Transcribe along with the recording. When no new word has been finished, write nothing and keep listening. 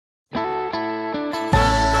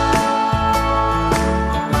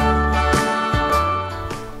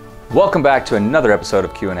Welcome back to another episode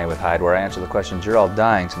of Q&A with Hyde, where I answer the questions you're all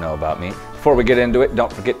dying to know about me. Before we get into it,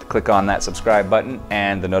 don't forget to click on that subscribe button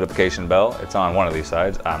and the notification bell. It's on one of these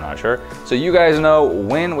sides, I'm not sure. So you guys know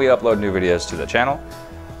when we upload new videos to the channel.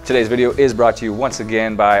 Today's video is brought to you once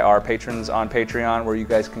again by our patrons on Patreon, where you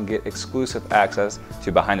guys can get exclusive access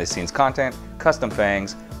to behind the scenes content, custom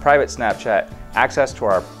fangs, private Snapchat, access to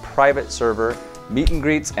our private server, meet and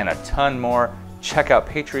greets, and a ton more. Check out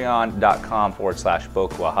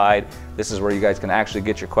patreon.com/bokuwahyde. This is where you guys can actually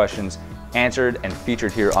get your questions answered and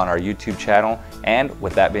featured here on our YouTube channel. And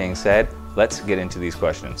with that being said, let's get into these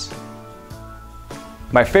questions.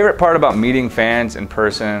 My favorite part about meeting fans in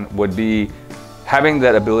person would be having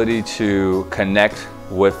that ability to connect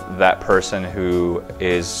with that person who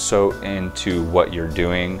is so into what you're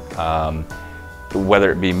doing,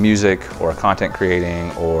 whether it be music or content creating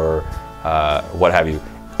or what have you.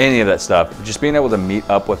 Any of that stuff, just being able to meet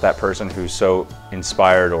up with that person who's so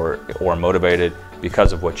inspired or motivated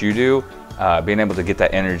because of what you do, being able to get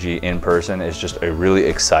that energy in person is just a really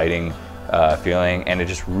exciting feeling, and it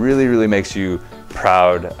just really makes you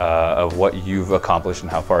proud of what you've accomplished and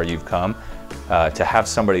how far you've come, to have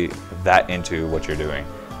somebody that into what you're doing.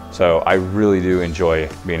 So I really do enjoy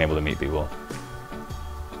being able to meet people.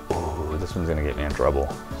 Ooh, this one's gonna get me in trouble.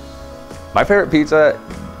 My favorite pizza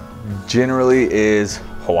generally is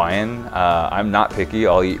Hawaiian. I'm not picky.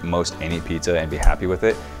 I'll eat most any pizza and be happy with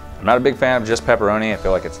it. I'm not a big fan of just pepperoni. I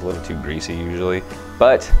feel like it's a little too greasy usually.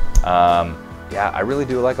 But yeah, I really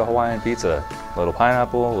do like a Hawaiian pizza. A little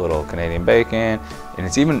pineapple, a little Canadian bacon, and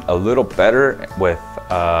it's even a little better with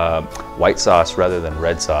white sauce rather than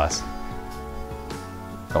red sauce.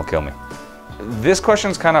 Don't kill me. This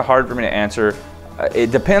question's kind of hard for me to answer.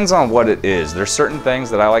 It depends on what it is. There's certain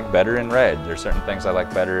things that I like better in red. There's certain things I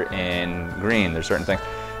like better in green. There's certain things.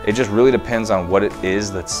 It just really depends on what it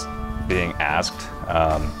is that's being asked.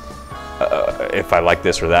 If I like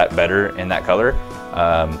this or that better in that color.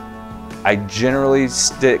 I generally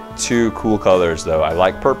stick to cool colors though. I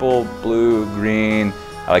like purple, blue, green.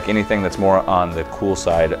 I like anything that's more on the cool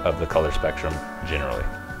side of the color spectrum generally.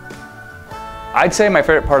 I'd say my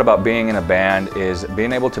favorite part about being in a band is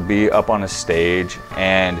being able to be up on a stage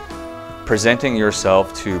and presenting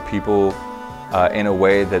yourself to people in a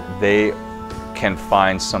way that they can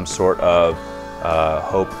find some sort of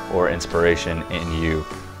hope or inspiration in you.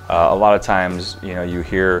 A lot of times, you know, you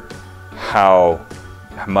hear how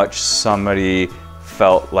much somebody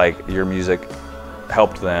felt like your music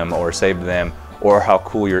helped them or saved them, or how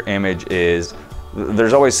cool your image is.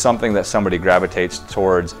 There's always something that somebody gravitates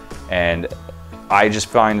towards, and I just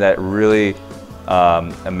find that really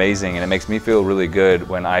amazing, and it makes me feel really good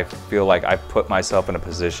when I feel like I put myself in a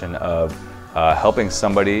position of helping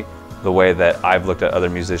somebody the way that I've looked at other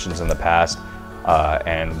musicians in the past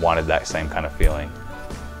and wanted that same kind of feeling.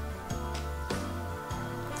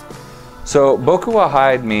 So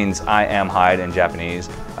Bokuwahyde means I am Hyde in Japanese.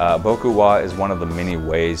 Bokuwa is one of the many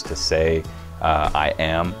ways to say I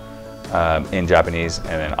am in Japanese, and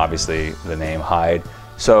then obviously the name Hyde.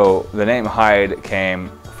 So the name Hyde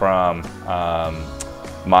came from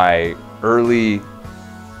my early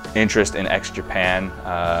interest in ex-Japan.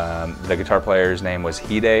 The guitar player's name was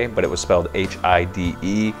Hyde, but it was spelled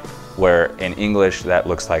H-I-D-E, where in English that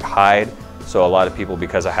looks like Hyde. So a lot of people,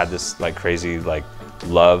 because I had this like crazy like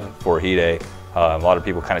love for Hyde, a lot of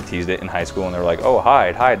people kind of teased it in high school, and they were like, oh,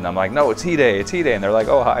 Hyde, Hyde. And I'm like, no, it's Hyde, it's Hyde. And they're like,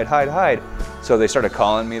 oh, Hyde, Hyde, Hyde. So they started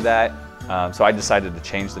calling me that. So I decided to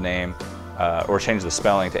change the name or change the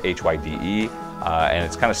spelling to H-Y-D-E, and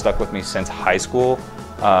it's kind of stuck with me since high school.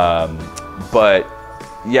 But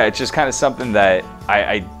yeah, it's just kind of something that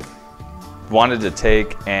I wanted to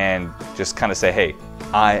take and just kind of say, hey,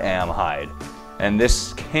 I am Hyde. And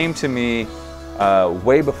this came to me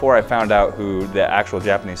way before I found out who the actual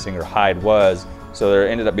Japanese singer Hyde was, so there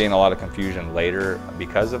ended up being a lot of confusion later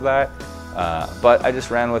because of that. But I just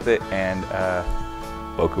ran with it, and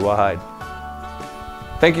Bokuwahyde.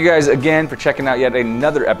 Thank you guys again for checking out yet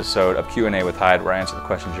another episode of Q&A with Hyde, where I answer the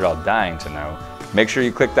questions you're all dying to know. Make sure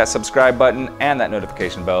you click that subscribe button and that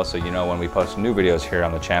notification bell so you know when we post new videos here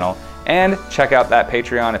on the channel. And check out that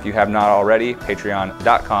Patreon if you have not already,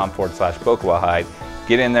 patreon.com/bokuwahyde.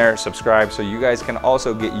 Get in there, subscribe, so you guys can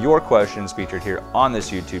also get your questions featured here on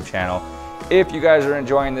this YouTube channel. If you guys are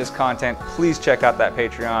enjoying this content, please check out that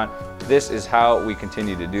Patreon. This is how we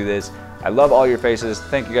continue to do this. I love all your faces.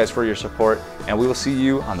 Thank you guys for your support, and we will see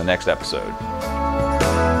you on the next episode.